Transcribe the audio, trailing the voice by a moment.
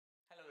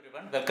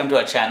everyone, welcome to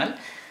our channel.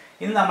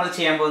 ഇന്ന് നമ്മൾ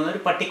ചെയ്യാൻ പോകുന്നത്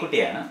ഒരു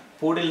പട്ടിക്കുട്ടിയാണ്.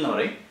 പൂഡിൽ എന്ന്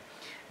പറയും.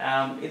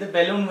 ഇത്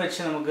ബലൂൺ വെച്ച്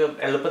നമുക്ക്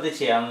എളുപ്പത്തിൽ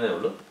ചെയ്യാവുന്നതേ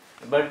ഉള്ളൂ.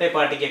 ബർത്ത്ഡേ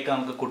പാർട്ടിക്കൊക്കെ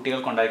നമുക്ക്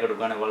കുട്ടികൾക്ക് ഉണ്ടാക്കി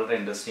കൊടുക്കുകയാണെങ്കിൽ വളരെ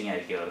ഇൻട്രസ്റ്റിംഗ്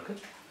ആയിരിക്കും അവർക്ക്.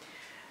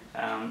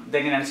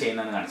 ഇതെങ്ങനെയാണ്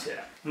ചെയ്യുന്നതെന്ന് കാണിച്ചു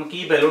തരാം. നമുക്ക്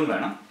ഈ ബലൂൺ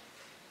വേണം.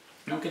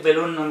 നമുക്ക് ഈ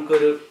ബലൂൺ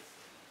നമുക്കൊരു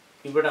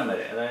ഇവിടം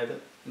വരെ, അതായത്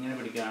ഇങ്ങനെ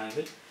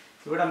പിടിക്കുകയാണെങ്കിൽ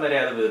ഇവിടം വരെ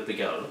അത്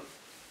വീർപ്പിക്കാവുള്ളൂ.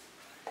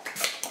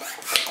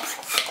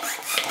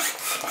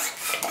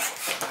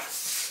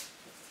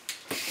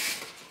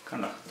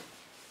 കണ്ടോ,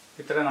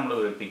 ഇത്രയും നമ്മൾ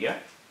വീർപ്പിക്കുക.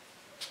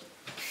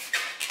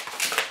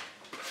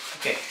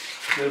 ഓക്കെ,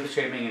 വീർപ്പിച്ച്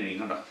കഴിയുമ്പോൾ ഇങ്ങനെ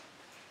ഇരിക്കും. കണ്ടോ,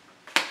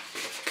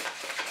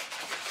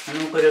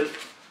 നമുക്കൊരു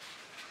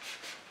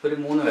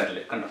 3 വിരൽ,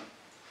 കണ്ടോ,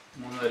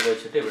 3 വിരൽ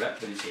വെച്ചിട്ട് ഇവിടെ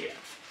ഇത് ചെയ്യാം.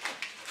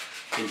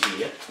 പിഞ്ച്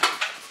ചെയ്യുക,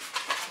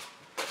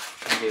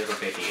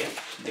 റൊട്ടേറ്റ് ചെയ്യുക,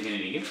 ഇതിങ്ങനെ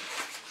ഇരിക്കും.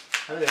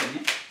 അത്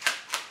കഴിഞ്ഞ്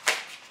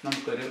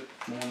നമുക്കൊരു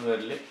 3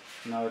 വിരൽ,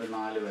 എന്നാൽ ഒരു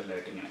 4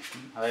 വിരലായിട്ട് ഇങ്ങനെ,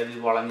 അതായത്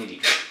ഇത്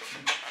വളഞ്ഞിരിക്കും,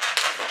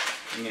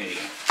 ഇങ്ങനെ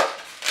ഇരിക്കണം.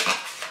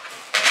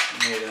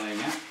 ഇങ്ങനെ ചെയ്ത്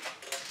കഴിഞ്ഞാൽ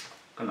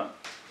കണ്ടോ,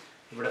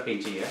 ഇവിടെ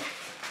പിഞ്ച് ചെയ്യുക.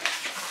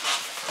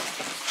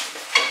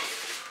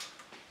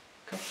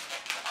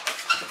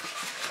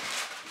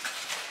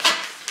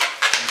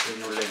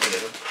 ഇതിനുള്ളിലേക്ക്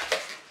കയറും.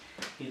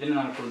 ഇതിന്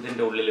നമുക്ക്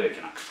ഇതിൻ്റെ ഉള്ളിൽ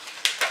വെക്കണം.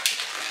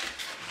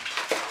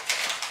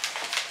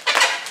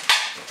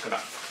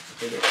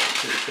 ഇത്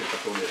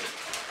തിരിച്ചിട്ടുള്ളിൽ വരും.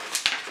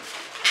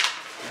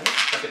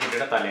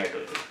 പട്ടിക്കുട്ടിയുടെ തലയായിട്ട്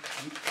വരും.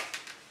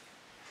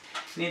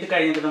 ഇനി ഇത്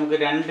കഴിഞ്ഞിട്ട് നമുക്ക്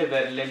 2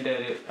 വിരലിൻ്റെ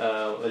ഒരു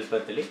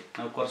വലുപ്പത്തിൽ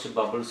നമുക്ക് കുറച്ച്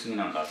ബബിൾസ്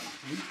ഇങ്ങനെ ഉണ്ടാക്കണം.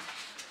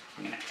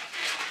 ഇങ്ങനെ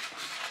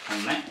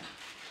 1,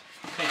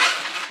 2,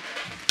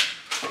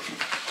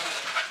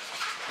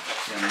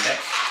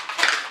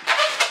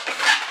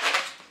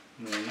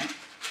 3,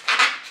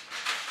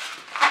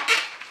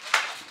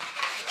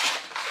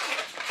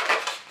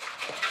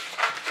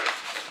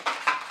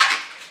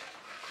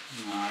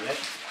 4, 5,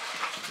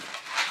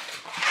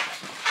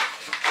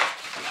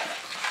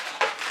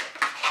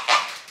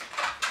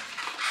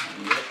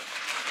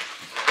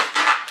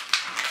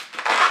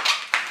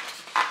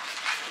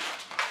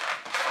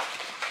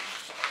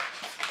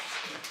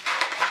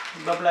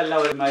 ബബിളെല്ലാം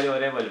ഒരുമാതിരി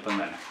ഒരേ വലുപ്പം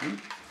തന്നെ.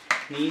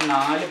 ഈ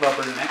 4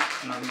 ബബിളിനെ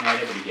നമുക്ക്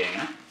നേരെ പിടിക്കുക.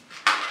 ഇങ്ങനെ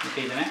എന്നിട്ട്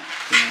ഇതിനെ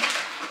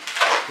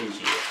പിഞ്ച്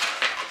ചെയ്യുക.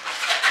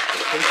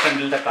 ഒരു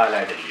ഫ്രണ്ടിലത്തെ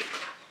കാലായിട്ടിരിക്കും.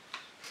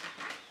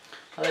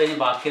 അത് കഴിഞ്ഞ്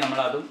ബാക്കി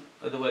നമ്മളതും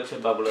ഇത് വെച്ച്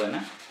ബബിൾ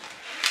തന്നെ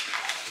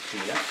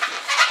ചെയ്യുക.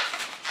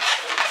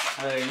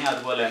 അത് കഴിഞ്ഞ്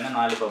അതുപോലെ തന്നെ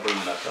 4 ബബിൾ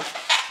ഉണ്ടാക്കുക.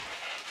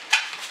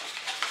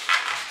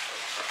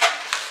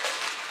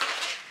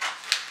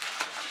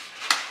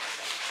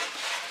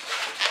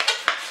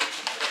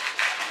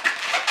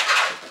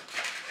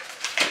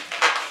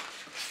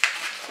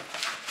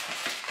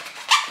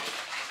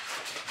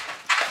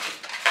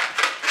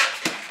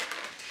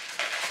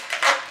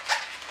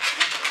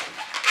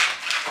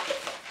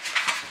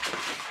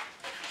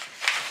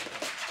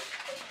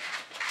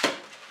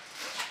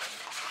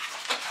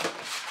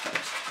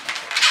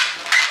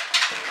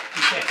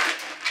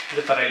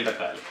 ഇത് പറയലിൻ്റെ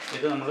കാല്.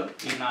 ഇത് നമ്മൾ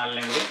ഈ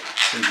 4നെയും കൂടി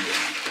പിഞ്ച്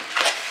ചെയ്യണം.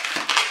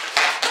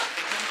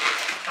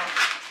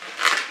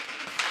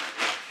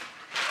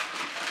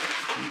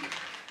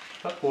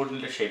 അപ്പോൾ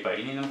പൂഡിൻ്റെ ഷേപ്പായി.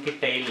 ഇനി നമുക്ക് ഈ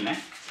ടൈലിനെ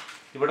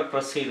ഇവിടെ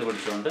പ്രസ് ചെയ്ത്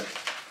പിടിച്ചുകൊണ്ട്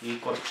ഈ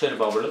കുറച്ചൊരു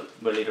ബബിൾ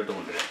വെളിയിലോട്ട്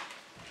കൊണ്ടുവരാം.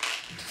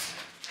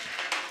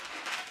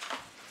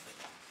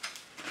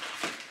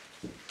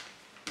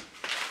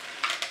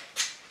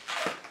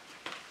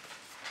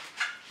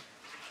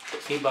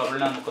 ഈ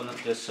ബബിളിനെ നമുക്കൊന്ന്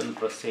ജസ്റ്റ് ഒന്ന്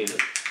പ്രസ് ചെയ്ത്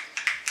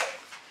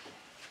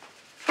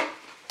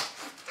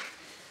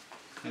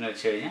ഇങ്ങനെ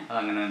വെച്ച് കഴിഞ്ഞാൽ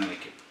അതങ്ങനെ തന്നെ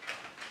വയ്ക്കും.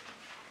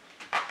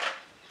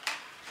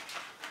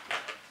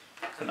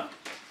 കേട്ടോ,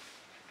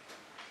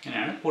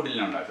 ഇങ്ങനെയാണ്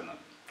പൂഡിലിനെ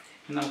ഉണ്ടാക്കുന്നത്.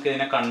 ഇനി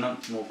നമുക്കിതിനെ കണ്ണും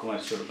മൂക്കും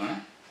വരച്ചു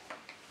കൊടുക്കുകയാണെങ്കിൽ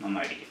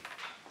നന്നായിരിക്കും.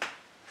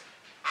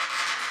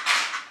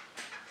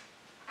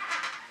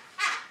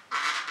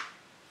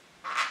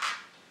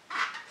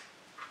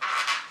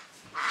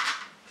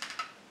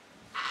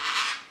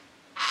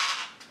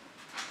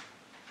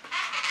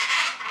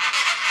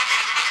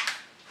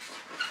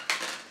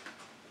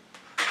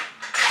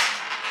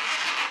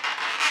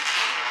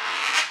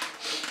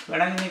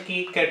 വേണമെങ്കിൽ നിങ്ങൾക്ക്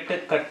ഈ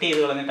കട്ട് ചെയ്ത്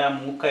കളഞ്ഞിട്ട് ആ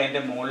മൂക്ക്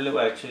അതിൻ്റെ മുകളിൽ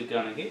വരച്ച്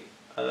വയ്ക്കുകയാണെങ്കിൽ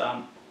അത്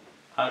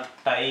ആ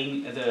ടൈങ്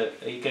ഇത്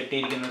ഈ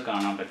കെട്ടിയിരിക്കുന്നത്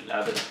കാണാൻ പറ്റില്ല.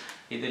 അത്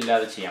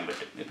ഇതില്ലാതെ ചെയ്യാൻ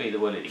പറ്റും. ഇപ്പോൾ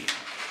ഇതുപോലെ ഇരിക്കും.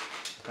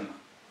 കണ്ടോ,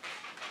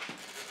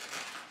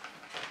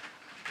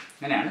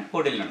 അങ്ങനെയാണ്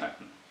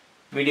പൂഡിലുണ്ടാക്കുന്നത്.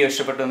 വീഡിയോ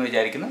ഇഷ്ടപ്പെട്ടു എന്ന്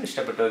വിചാരിക്കുന്നു.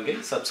 ഇഷ്ടപ്പെട്ടുവെങ്കിൽ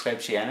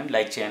സബ്സ്ക്രൈബ് ചെയ്യാനും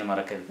ലൈക്ക് ചെയ്യാനും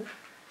മറക്കരുത്.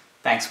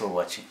 Thanks for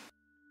watching.